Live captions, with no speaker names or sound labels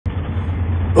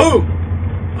Boom!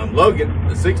 I'm Logan,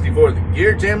 the 64th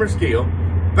Gear Jammer Skeele,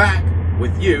 back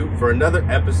with you for another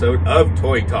episode of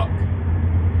Toy Talk.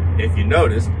 If you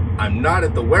noticed, I'm not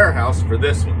at the warehouse for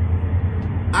this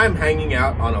one. I'm hanging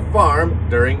out on a farm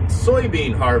during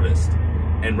soybean harvest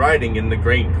and riding in the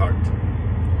grain cart.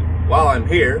 While I'm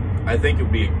here, I think it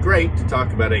would be great to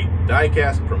talk about a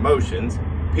Die-Cast Promotions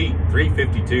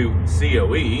P352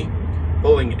 COE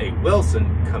pulling a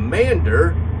Wilson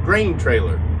Commander grain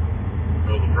trailer.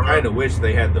 Kind of wish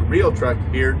they had the real truck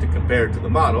here to compare to the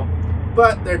model,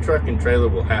 but their truck and trailer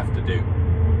will have to do.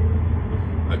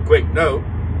 A quick note,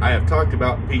 I have talked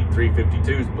about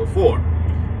P352s before.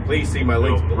 Please see my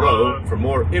links below for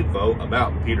more info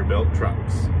about Peterbilt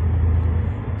trucks.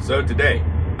 So today,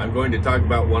 I'm going to talk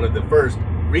about one of the first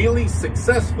really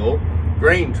successful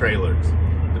grain trailers,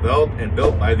 developed and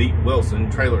built by the Wilson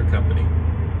Trailer Company.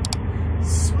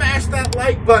 Smash that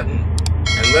like button!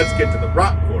 And let's get to the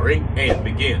rock quarry and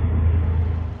begin.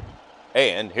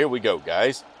 And here we go,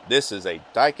 guys. This is a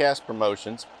Die-Cast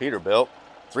Promotions Peterbilt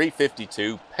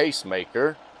 352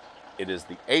 Pacemaker. It is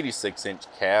the 86-inch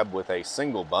cab with a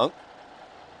single bunk,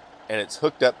 and it's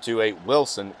hooked up to a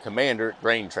Wilson Commander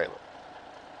grain trailer.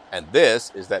 And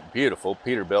this is that beautiful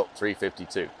Peterbilt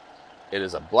 352. It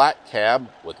is a black cab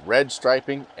with red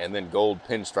striping and then gold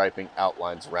pinstriping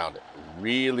outlines around it.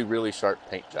 Really, really sharp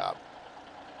paint job.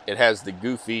 It has the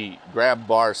goofy grab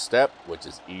bar step, which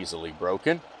is easily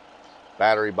broken,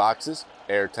 battery boxes,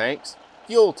 air tanks,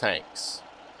 fuel tanks,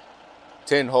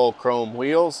 10-hole chrome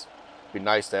wheels. Be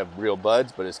nice to have real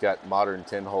buds, but it's got modern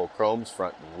 10-hole chromes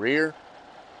front and rear,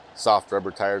 soft rubber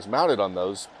tires mounted on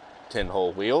those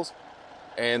 10-hole wheels,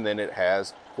 and then it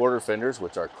has quarter fenders,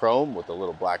 which are chrome with a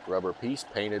little black rubber piece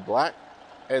painted black,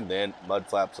 and then mud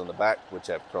flaps on the back, which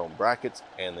have chrome brackets,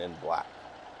 and then black.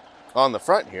 On the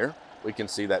front here, we can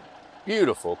see that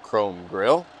beautiful chrome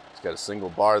grille. It's got a single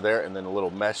bar there and then a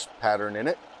little mesh pattern in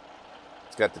it.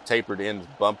 It's got the tapered end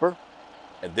bumper.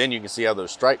 And then you can see how those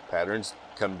stripe patterns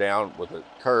come down with a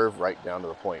curve right down to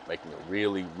the point, making a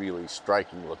really, really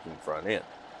striking looking front end.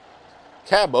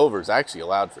 Cab over is actually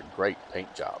allowed for great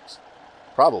paint jobs.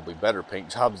 Probably better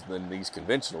paint jobs than these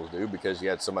conventionals do because you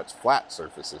had so much flat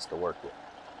surfaces to work with.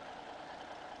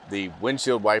 The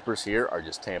windshield wipers here are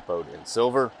just tampoed in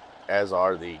silver, as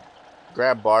are the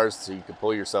grab bars so you can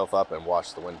pull yourself up and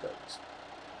wash the windows.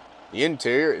 The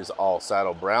interior is all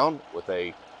saddle brown with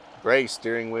a gray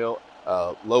steering wheel,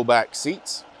 low back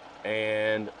seats,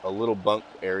 and a little bunk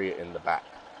area in the back.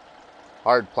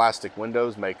 Hard plastic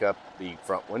windows make up the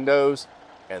front windows,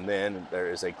 and then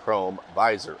there is a chrome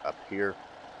visor up here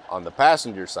on the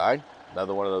passenger side,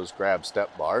 another one of those grab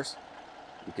step bars.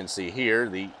 You can see here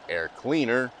the air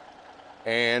cleaner,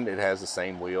 and it has the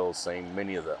same wheels,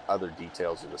 many of the other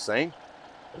details are the same.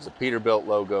 There's a Peterbilt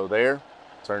logo there,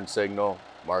 turn signal,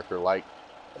 marker light,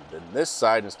 and then this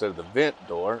side, instead of the vent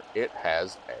door, it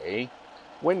has a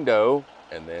window,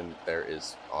 and then there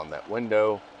is on that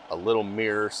window a little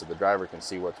mirror so the driver can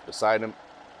see what's beside him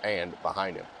and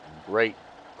behind him. Great,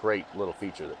 great little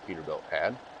feature that Peterbilt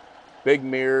had. Big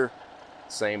mirror,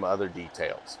 same other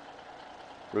details.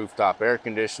 Rooftop air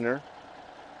conditioner,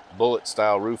 bullet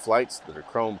style roof lights that are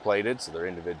chrome plated, so they're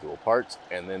individual parts,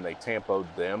 and then they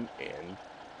tampoed them in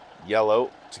yellow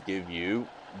to give you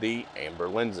the amber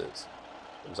lenses.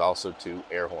 There's also two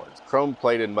air horns. Chrome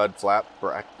plated mud flap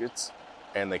brackets,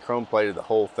 and they chrome plated the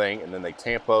whole thing, and then they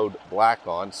tampoed black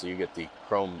on, so you get the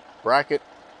chrome bracket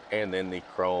and then the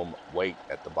chrome weight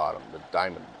at the bottom, the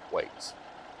diamond weights.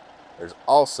 There's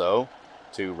also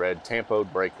two red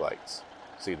tampoed brake lights.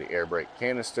 See the air brake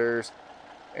canisters,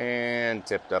 and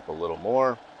tipped up a little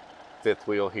more. Fifth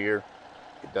wheel here.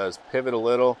 It does pivot a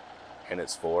little, and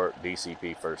it's for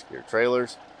DCP first gear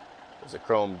trailers. There's a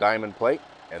chrome diamond plate,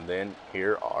 and then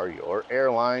here are your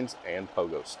airlines and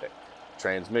pogo stick.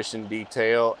 Transmission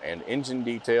detail and engine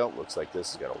detail. Looks like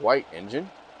this has got a white engine.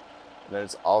 And then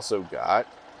it's also got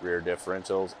rear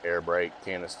differentials, air brake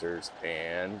canisters,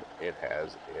 and it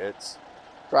has its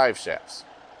drive shafts.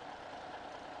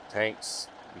 Tanks,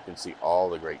 you can see all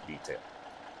the great detail.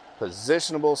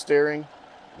 Positionable steering,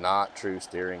 not true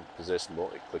steering,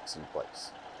 positionable, it clicks in place.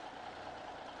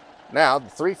 Now, the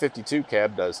 352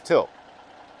 cab does tilt,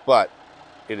 but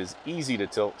it is easy to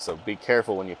tilt, so be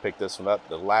careful when you pick this one up.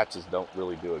 The latches don't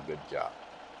really do a good job.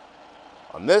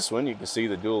 On this one, you can see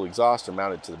the dual exhaust are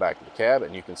mounted to the back of the cab,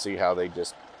 and you can see how they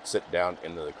just sit down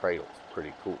into the cradle.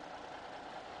 Pretty cool.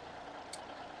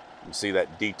 You see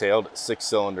that detailed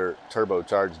 6-cylinder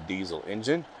turbocharged diesel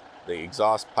engine, the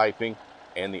exhaust piping,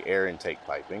 and the air intake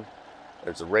piping.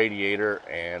 There's a radiator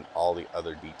and all the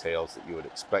other details that you would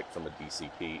expect from a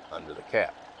DCP under the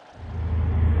cab.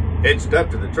 Hitched up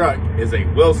to the truck is a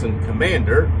Wilson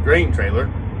Commander grain trailer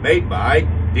made by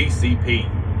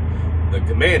DCP. The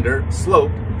Commander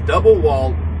sloped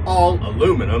double-walled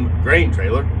all-aluminum grain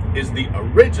trailer is the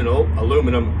original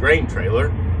aluminum grain trailer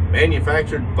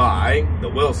manufactured by the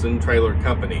Wilson Trailer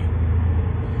Company.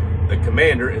 The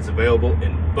Commander is available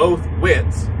in both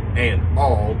widths and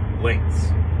all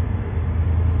lengths.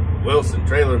 Wilson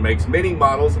Trailer makes many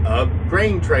models of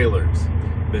grain trailers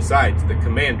besides the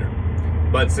Commander,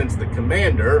 but since the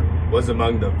Commander was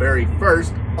among the very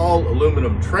first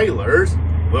all-aluminum trailers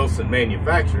Wilson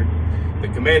manufactured, the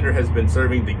Commander has been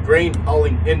serving the grain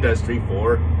hauling industry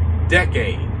for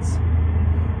decades.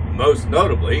 Most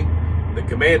notably, the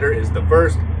Commander is the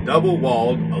first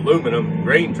double-walled aluminum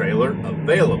grain trailer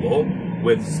available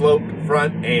with sloped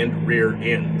front and rear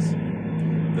ends.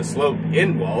 The sloped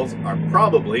end walls are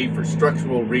probably for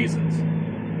structural reasons.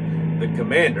 The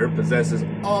Commander possesses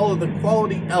all of the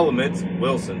quality elements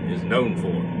Wilson is known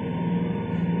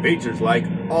for. Features like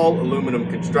all aluminum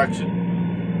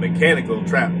construction, mechanical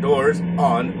trap doors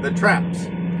on the traps,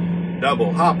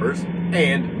 double hoppers,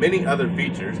 and many other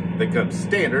features that come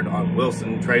standard on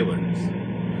Wilson trailers.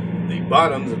 The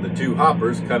bottoms of the two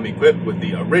hoppers come equipped with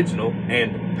the original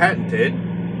and patented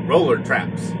roller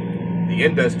traps, the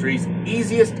industry's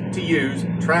easiest to use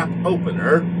trap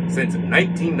opener since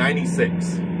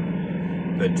 1996.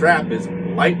 The trap is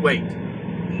lightweight,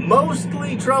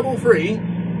 mostly trouble-free,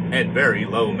 and very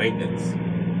low maintenance.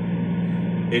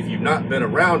 If you've not been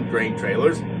around grain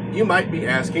trailers, you might be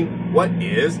asking, what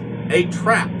is a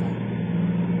trap?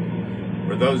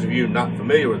 For those of you not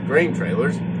familiar with grain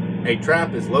trailers, a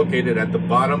trap is located at the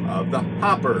bottom of the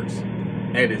hoppers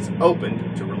and is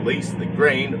opened to release the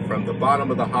grain from the bottom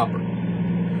of the hopper.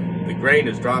 The grain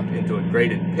is dropped into a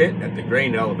graded pit at the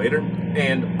grain elevator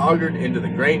and augured into the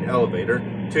grain elevator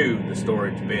to the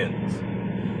storage bins.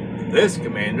 This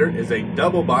Commander is a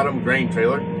double-bottom grain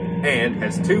trailer and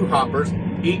has two hoppers,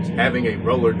 each having a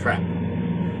roller trap.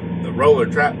 The roller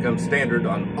trap comes standard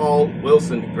on all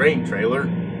Wilson grain trailer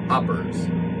hoppers.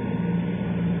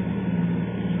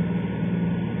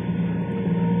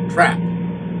 Trap.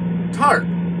 Tarp.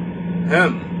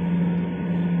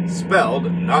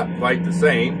 Spelled not quite the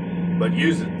same, but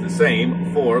uses the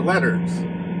same four letters.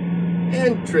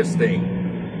 Interesting.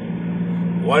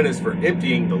 One is for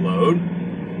emptying the load,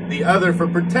 the other for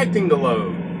protecting the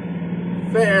load.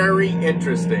 Very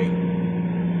interesting.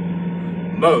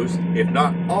 Most, if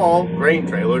not all, grain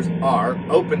trailers are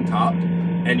open-topped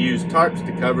and use tarps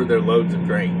to cover their loads of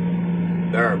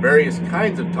grain. There are various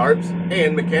kinds of tarps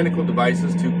and mechanical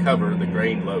devices to cover the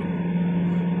grain load.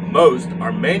 Most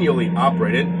are manually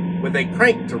operated with a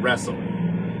crank to wrestle,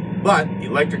 but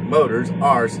electric motors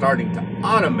are starting to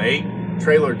automate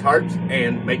trailer tarps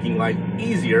and making life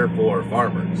easier for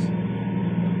farmers.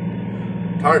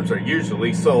 Tarps are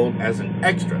usually sold as an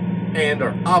extra and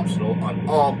are optional on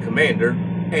all Commander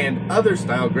and other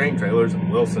style grain trailers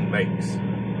Wilson makes.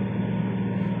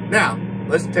 Now,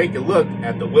 let's take a look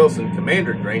at the Wilson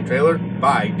Commander grain trailer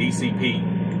by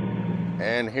DCP.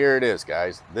 And here it is,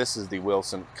 guys. This is the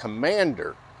Wilson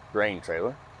Commander grain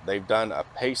trailer. They've done a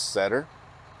pace setter,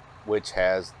 which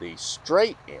has the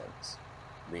straight ends.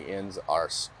 The ends are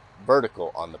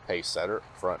vertical on the pace setter,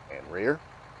 front and rear.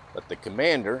 But the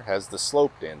Commander has the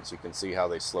sloped ends. You can see how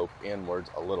they slope inwards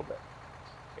a little bit.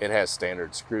 It has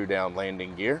standard screw down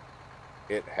landing gear.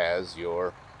 It has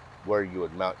your where you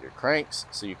would mount your cranks,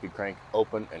 so you could crank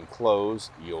open and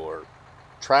close your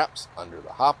traps under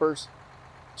the hoppers.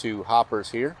 Two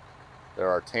hoppers here. There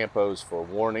are tampos for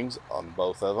warnings on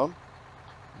both of them.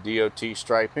 DOT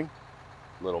striping,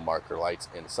 little marker lights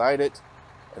inside it,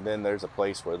 and then there's a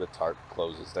place where the tarp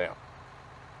closes down.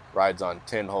 Rides on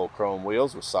 10-hole chrome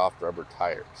wheels with soft rubber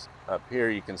tires. Up here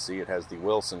you can see it has the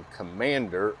Wilson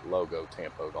Commander logo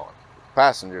tampoed on. The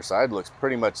passenger side looks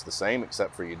pretty much the same,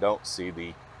 except for you don't see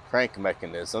the crank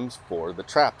mechanisms for the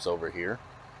traps over here.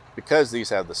 Because these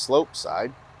have the slope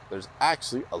side, there's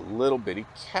actually a little bitty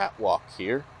catwalk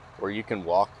here where you can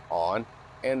walk on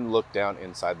and look down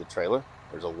inside the trailer.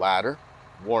 There's a ladder,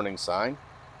 warning sign,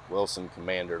 Wilson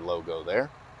Commander logo there.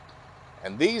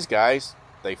 And these guys,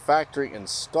 they factory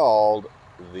installed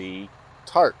the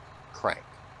tarp crank.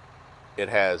 It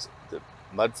has the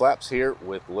mud flaps here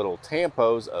with little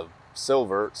tampos of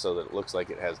silver so that it looks like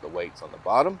it has the weights on the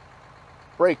bottom.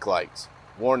 Brake lights,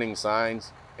 warning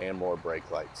signs, and more brake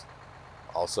lights.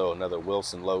 Also another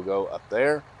Wilson logo up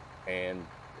there, and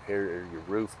here are your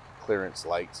roof clearance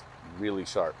lights, really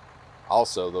sharp.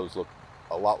 Also, those look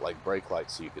a lot like brake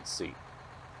lights so you could see.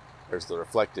 There's the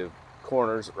reflective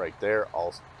corners right there,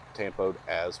 all tampoed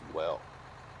as well.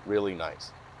 Really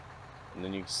nice. and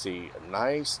then you can see a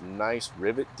nice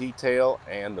rivet detail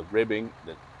and the ribbing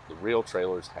that the real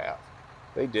trailers have.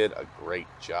 They did a great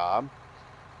job.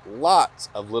 Lots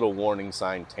of little warning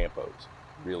sign tampos.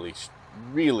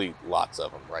 Really lots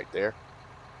of them right there.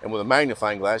 And with a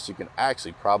magnifying glass, you can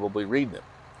actually probably read them.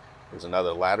 There's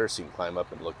another ladder so you can climb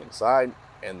up and look inside,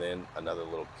 and then another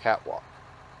little catwalk.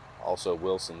 Also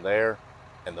Wilson there.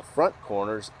 And the front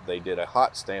corners, they did a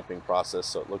hot stamping process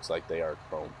so it looks like they are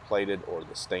chrome plated, or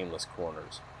the stainless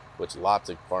corners, which lots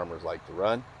of farmers like to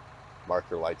run.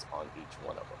 Marker lights on each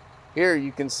one of them. Here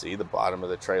you can see the bottom of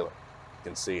the trailer. You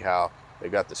can see how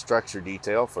they've got the structure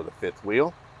detail for the fifth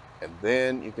wheel, and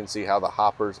then you can see how the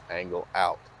hoppers angle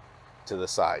out to the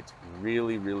sides.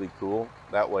 Really cool.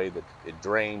 That way that it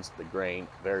drains the grain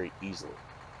very easily.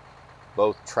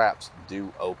 Both traps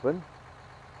do open,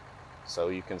 so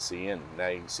you can see in. Now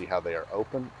you can see how they are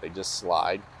open. They just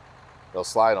slide. They'll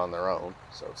slide on their own.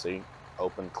 So see,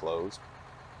 open, close.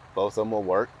 Both of them will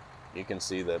work. You can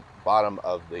see the bottom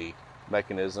of the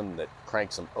mechanism that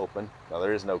cranks them open. Now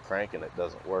there is no crank and it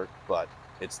doesn't work, but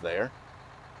it's there.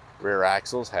 Rear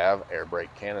axles have air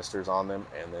brake canisters on them,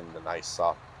 and then the nice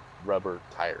soft rubber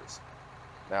tires.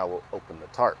 Now we'll open the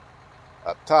tarp.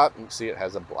 Up top you can see it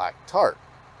has a black tarp.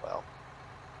 Well,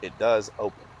 it does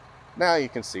open. Now you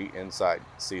can see inside.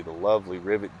 See the lovely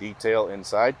rivet detail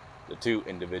inside, the two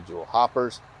individual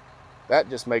hoppers. That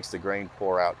just makes the grain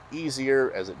pour out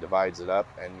easier as it divides it up,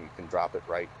 and you can drop it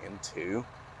right into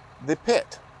the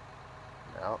pit.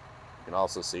 Now you can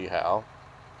also see how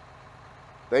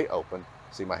they open.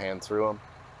 See my hand through them?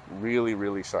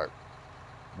 Really sharp.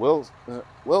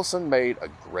 Wilson made a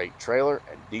great trailer,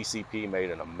 and DCP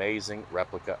made an amazing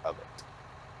replica of it.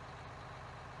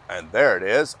 And there it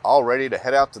is, all ready to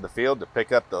head out to the field to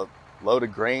pick up the load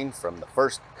of grain from the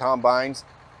first combines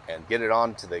and get it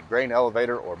on to the grain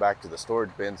elevator or back to the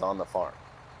storage bins on the farm.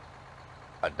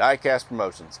 A Die-Cast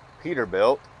Promotions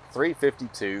Peterbilt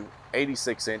 352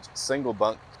 86-inch single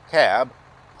bunk cab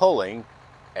pulling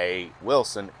a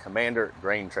Wilson Commander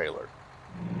grain trailer.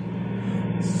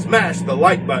 Smash the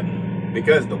like button,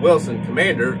 because the Wilson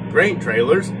Commander grain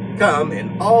trailers come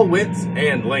in all widths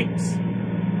and lengths.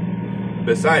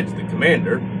 Besides the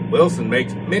Commander, Wilson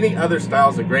makes many other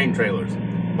styles of grain trailers,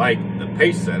 like the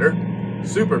Pace Setter,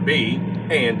 Super B,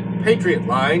 and Patriot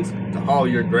lines to haul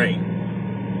your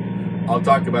grain. I'll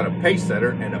talk about a Pace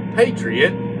Setter and a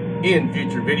Patriot in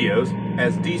future videos,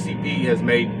 as DCP has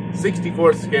made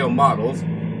 64th scale models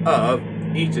of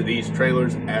each of these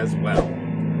trailers as well.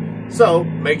 So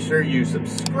make sure you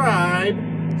subscribe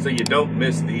so you don't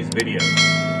miss these videos.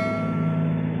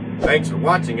 Thanks for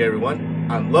watching, everyone.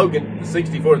 I'm Logan, the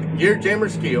 64th Gear Jammer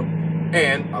Skeele,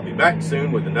 and I'll be back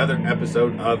soon with another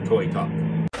episode of Toy Talk.